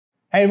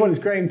Hey everyone, it's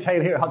Graham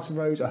Taylor here at Hudson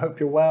Roads. I hope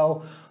you're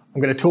well. I'm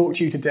going to talk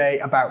to you today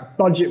about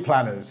budget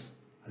planners.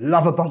 I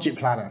love a budget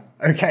planner.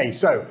 Okay,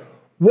 so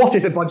what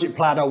is a budget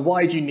planner?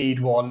 Why do you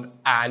need one?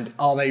 And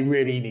are they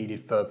really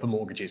needed for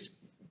mortgages?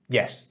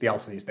 Yes, the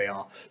answer is they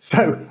are.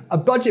 So a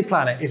budget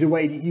planner is a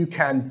way that you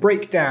can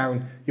break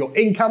down your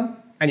income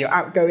and your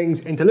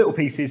outgoings into little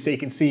pieces so you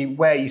can see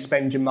where you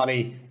spend your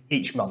money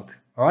each month,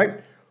 all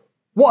right?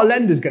 What a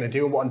lender's going to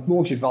do and what a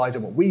mortgage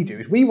advisor, what we do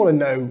is we want to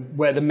know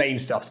where the main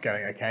stuff's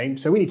going, okay?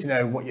 So we need to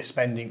know what you're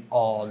spending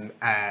on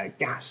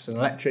gas and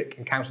electric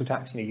and council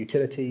tax,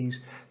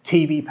 utilities,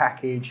 TV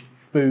package,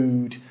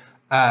 food,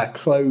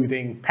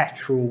 clothing,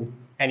 petrol,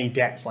 any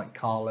debts like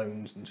car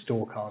loans and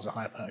store cars or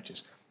hire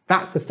purchase.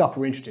 That's the stuff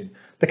we're interested in.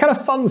 The kind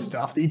of fun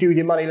stuff that you do with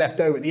your money left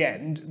over at the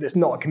end, that's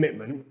not a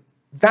commitment,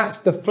 that's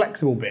the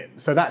flexible bit.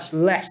 So that's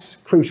less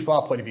crucial from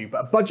our point of view,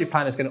 but a budget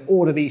planner is going to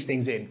order these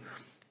things in.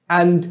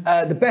 And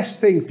the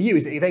best thing for you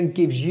is that it then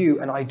gives you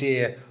an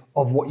idea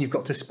of what you've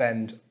got to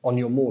spend on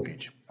your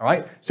mortgage, all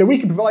right? So we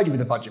can provide you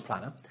with a budget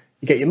planner.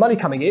 You get your money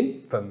coming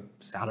in from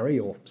salary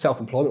or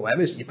self-employment,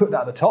 whatever, so you put that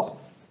at the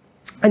top,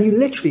 and you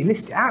literally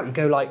list it out. You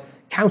go like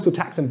council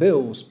tax and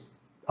bills,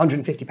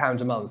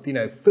 £150 a month,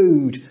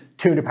 food,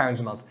 £200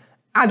 a month.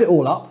 Add it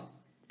all up,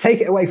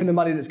 take it away from the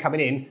money that's coming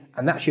in,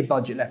 and that's your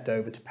budget left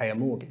over to pay a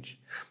mortgage.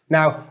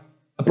 Now,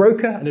 a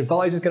broker, an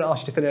advisor is going to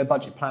ask you to fill in a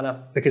budget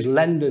planner because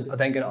lenders are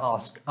then going to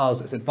ask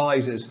us as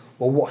advisors,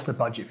 well, what's the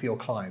budget for your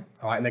client?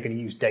 All right, and they're going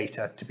to use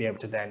data to be able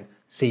to then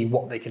see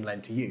what they can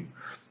lend to you.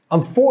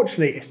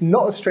 Unfortunately, it's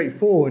not as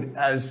straightforward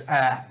as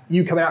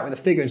you coming out with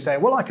a figure and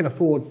saying, well, I can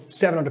afford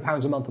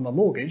 £700 a month on my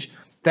mortgage.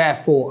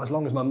 Therefore, as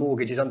long as my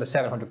mortgage is under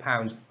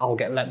 £700, I'll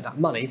get lent that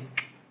money.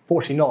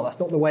 Fortunately not, that's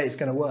not the way it's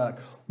going to work.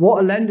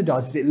 What a lender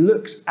does is it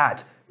looks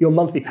at your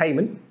monthly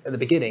payment at the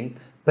beginning,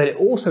 but it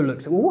also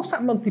looks at, well, what's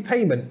that monthly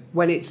payment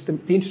when it's the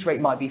interest rate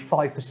might be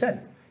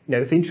 5%?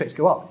 If the interest rates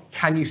go up,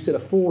 can you still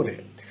afford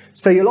it?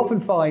 So you'll often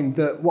find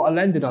that what a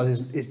lender does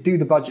is do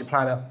the budget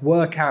planner,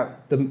 work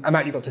out the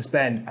amount you've got to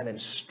spend, and then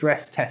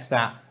stress test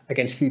that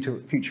against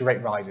future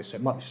rate rises. So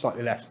it might be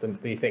slightly less than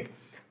you think.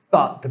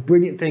 But the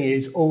brilliant thing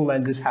is all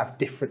lenders have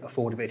different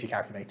affordability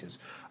calculators.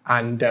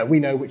 And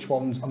we know which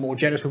ones are more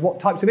generous with what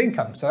types of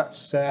income. So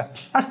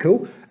that's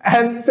cool.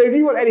 So if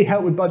you want any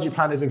help with budget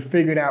planners and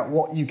figuring out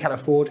what you can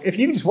afford, if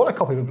you just want a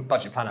copy of a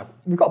budget planner,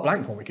 we've got a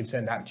blank one we can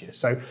send out to you.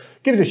 So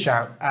give us a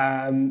shout,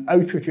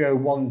 0330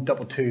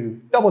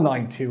 122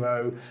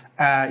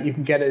 9920. You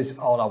can get us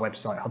on our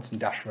website,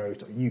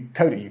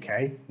 hudson-roads.co.uk,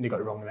 and you got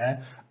it wrong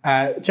there.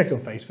 Check us on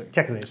Facebook,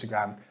 check us on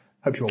Instagram.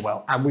 Hope you're all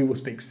well, and we will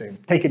speak soon.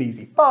 Take it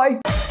easy. Bye.